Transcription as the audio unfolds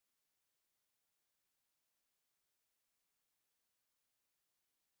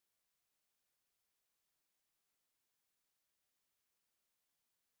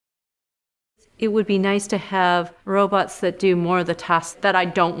it would be nice to have robots that do more of the tasks that I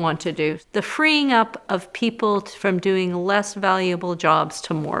don't want to do. The freeing up of people from doing less valuable jobs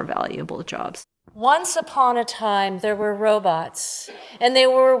to more valuable jobs. Once upon a time, there were robots, and they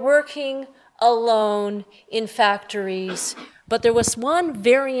were working alone in factories. But there was one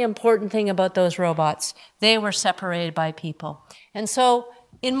very important thing about those robots. They were separated by people. And so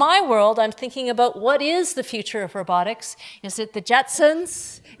in my world, I'm thinking about what is the future of robotics? Is it the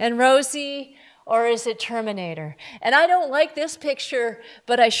Jetsons and Rosie, or is it Terminator? And I don't like this picture,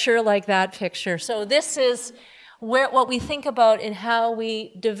 but I sure like that picture. So this is what we think about in how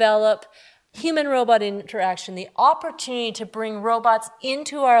we develop human-robot interaction, the opportunity to bring robots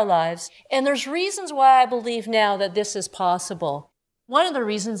into our lives. And there's reasons why I believe now that this is possible. One of the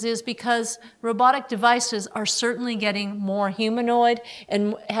reasons is because robotic devices are certainly getting more humanoid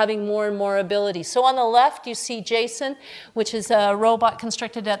and having more and more ability. So on the left, you see Jason, which is a robot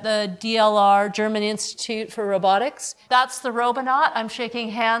constructed at the DLR, German Institute for Robotics. That's the Robonaut I'm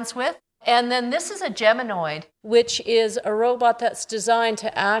shaking hands with. And then this is a Geminoid, which is a robot that's designed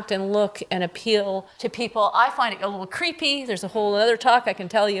to act and look and appeal to people. I find it a little creepy. There's a whole other talk I can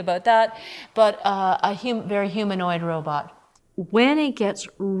tell you about that, but very humanoid robot. When it gets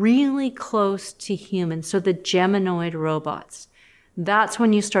really close to humans, so the Geminoid robots, that's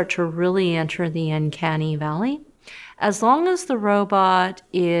when you start to really enter the uncanny valley. As long as the robot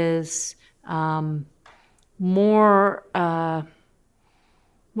is more...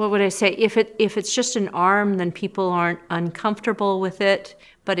 what would I say? If it's just an arm, then people aren't uncomfortable with it.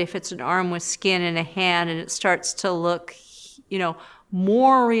 But if it's an arm with skin and a hand and it starts to look,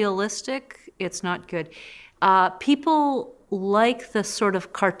 more realistic, it's not good. People like the sort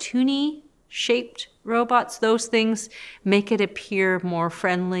of cartoony shaped robots. Those things make it appear more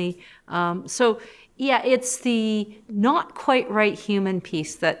friendly. So yeah, it's the not quite right human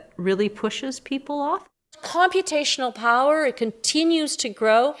piece that really pushes people off. Computational power, it continues to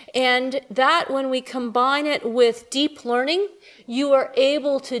grow, and that when we combine it with deep learning, you are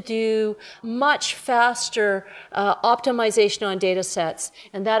able to do much faster optimization on data sets,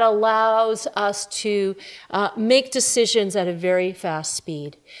 and that allows us to make decisions at a very fast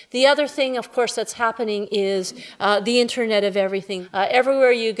speed. The other thing, of course, that's happening is the Internet of Everything.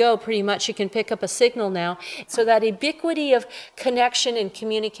 Everywhere you go, pretty much, you can pick up a signal now. So that ubiquity of connection and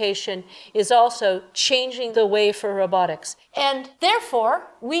communication is also changing the way for robotics. And therefore,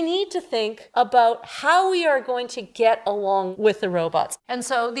 we need to think about how we are going to get along with the robots. And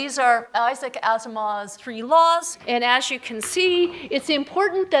so these are Isaac Asimov's 3 laws. And as you can see, it's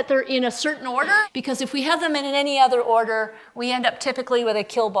important that they're in a certain order, because if we have them in any other order, we end up typically with a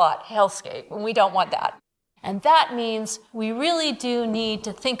killbot hellscape, and we don't want that. And that means we really do need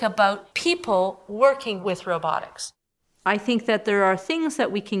to think about people working with robotics. I think that there are things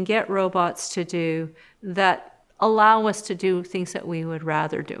that we can get robots to do that allow us to do things that we would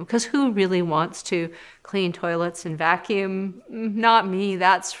rather do. Because who really wants to clean toilets and vacuum? Not me,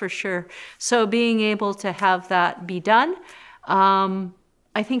 that's for sure. So being able to have that be done,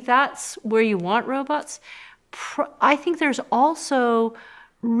 I think that's where you want robots. I think there's also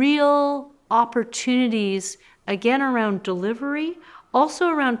real opportunities, again, around delivery, also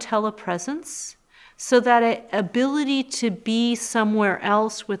around telepresence, so that ability to be somewhere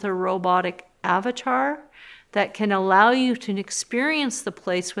else with a robotic avatar that can allow you to experience the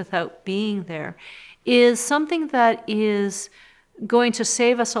place without being there is something that is going to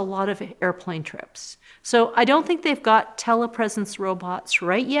save us a lot of airplane trips. So I don't think they've got telepresence robots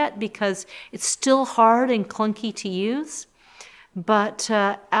right yet because it's still hard and clunky to use. But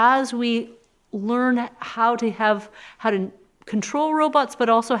as we learn how to control robots, but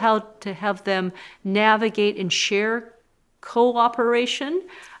also how to have them navigate and share cooperation,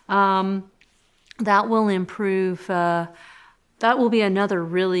 that will improve, that will be another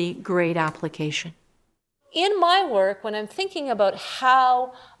really great application. In my work, when I'm thinking about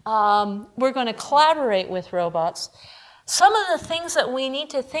how we're going to collaborate with robots, some of the things that we need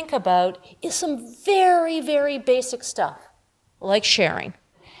to think about is some very, very basic stuff, like sharing.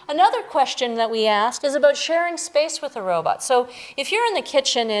 Another question that we ask is about sharing space with a robot. So if you're in the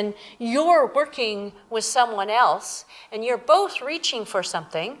kitchen and you're working with someone else and you're both reaching for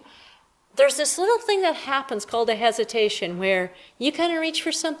something, there's this little thing that happens called a hesitation where you kind of reach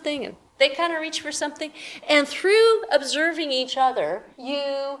for something and they kind of reach for something. And through observing each other,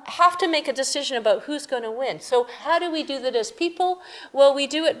 you have to make a decision about who's going to win. So how do we do that as people? Well, we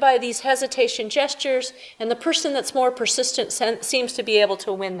do it by these hesitation gestures, and the person that's more persistent seems to be able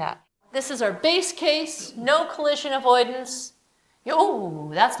to win that. This is our base case, no collision avoidance.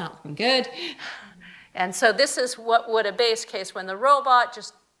 Oh, that's not looking good. And so this is what would a base case when the robot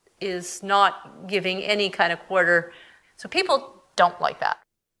just is not giving any kind of quarter. So people don't like that.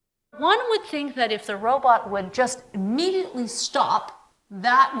 One would think that if the robot would just immediately stop,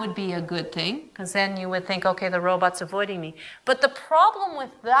 that would be a good thing, because then you would think, okay, the robot's avoiding me. But the problem with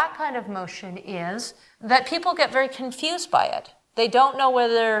that kind of motion is that people get very confused by it. They don't know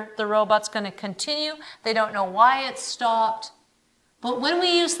whether the robot's going to continue. They don't know why it stopped. But when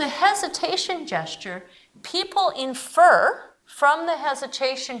we use the hesitation gesture, people infer from the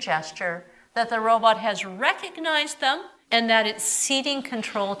hesitation gesture that the robot has recognized them and that it's ceding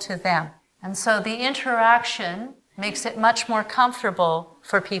control to them. And so the interaction makes it much more comfortable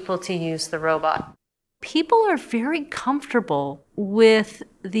for people to use the robot. People are very comfortable with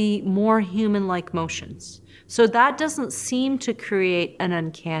the more human-like motions. So that doesn't seem to create an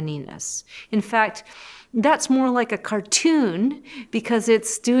uncanniness. In fact, that's more like a cartoon because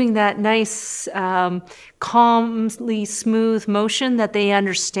it's doing that nice, calmly smooth motion that they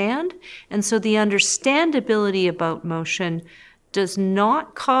understand. And so the understandability about motion does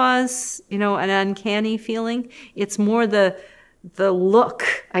not cause, an uncanny feeling. It's more the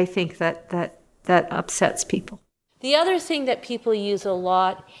look, I think, that upsets people. The other thing that people use a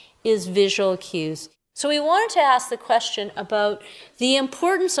lot is visual cues. So we wanted to ask the question about the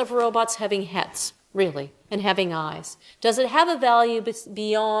importance of robots having heads, really, and having eyes. Does it have a value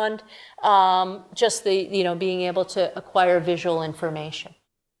beyond just the, being able to acquire visual information?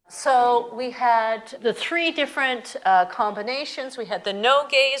 So we had the three different combinations. We had the no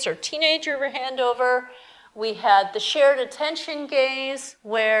gaze or teenager handover. We had the shared attention gaze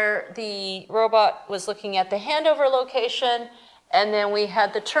where the robot was looking at the handover location. And then we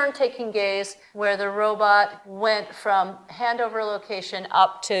had the turn-taking gaze where the robot went from handover location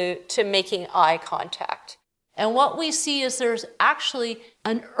up to making eye contact. And what we see is there's actually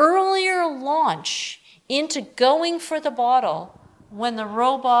an earlier launch into going for the bottle when the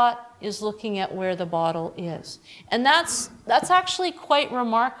robot is looking at where the bottle is. And that's actually quite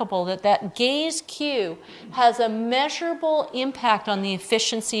remarkable that gaze cue has a measurable impact on the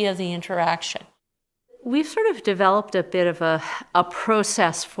efficiency of the interaction. We've sort of developed a bit of a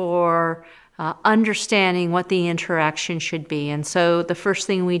process for understanding what the interaction should be. And so the first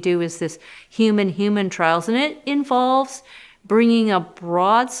thing we do is this human-human trials, and it involves bringing a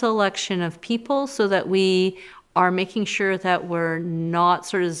broad selection of people so that we are making sure that we're not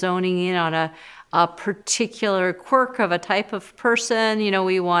sort of zoning in on a particular quirk of a type of person.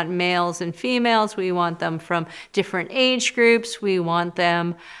 We want males and females. We want them from different age groups. We want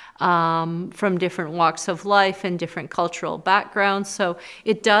them from different walks of life and different cultural backgrounds. So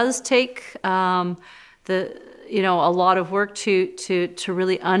it does take a lot of work to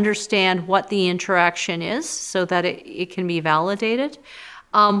really understand what the interaction is so that it can be validated.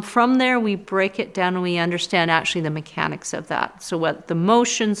 From there, we break it down and we understand actually the mechanics of that. So what the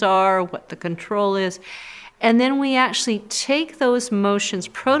motions are, what the control is. And then we actually take those motions,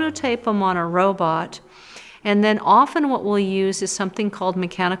 prototype them on a robot, and then often what we'll use is something called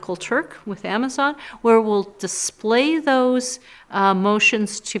Mechanical Turk with Amazon, where we'll display those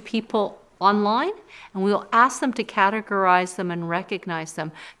motions to people online, and we'll ask them to categorize them and recognize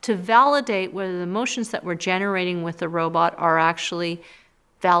them to validate whether the motions that we're generating with the robot are actually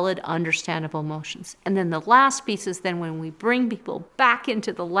valid, understandable motions. And then the last piece is then when we bring people back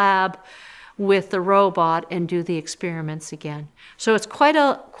into the lab with the robot and do the experiments again. So it's quite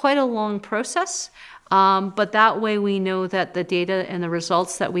a long process, but that way we know that the data and the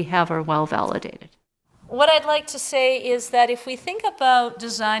results that we have are well validated. What I'd like to say is that if we think about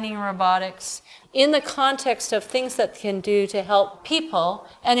designing robotics in the context of things that can do to help people,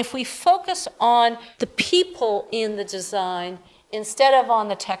 and if we focus on the people in the design instead of on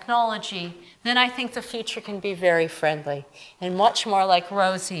the technology, then I think the future can be very friendly and much more like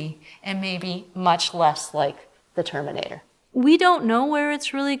Rosie and maybe much less like the Terminator. We don't know where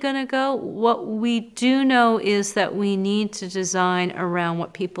it's really going to go. What we do know is that we need to design around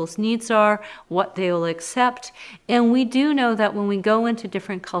what people's needs are, what they will accept, and we do know that when we go into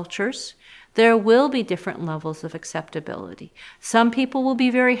different cultures, there will be different levels of acceptability. Some people will be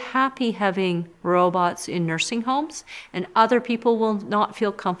very happy having robots in nursing homes, and other people will not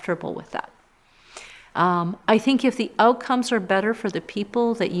feel comfortable with that. I think if the outcomes are better for the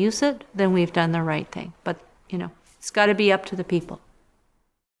people that use it, then we've done the right thing. But, it's got to be up to the people.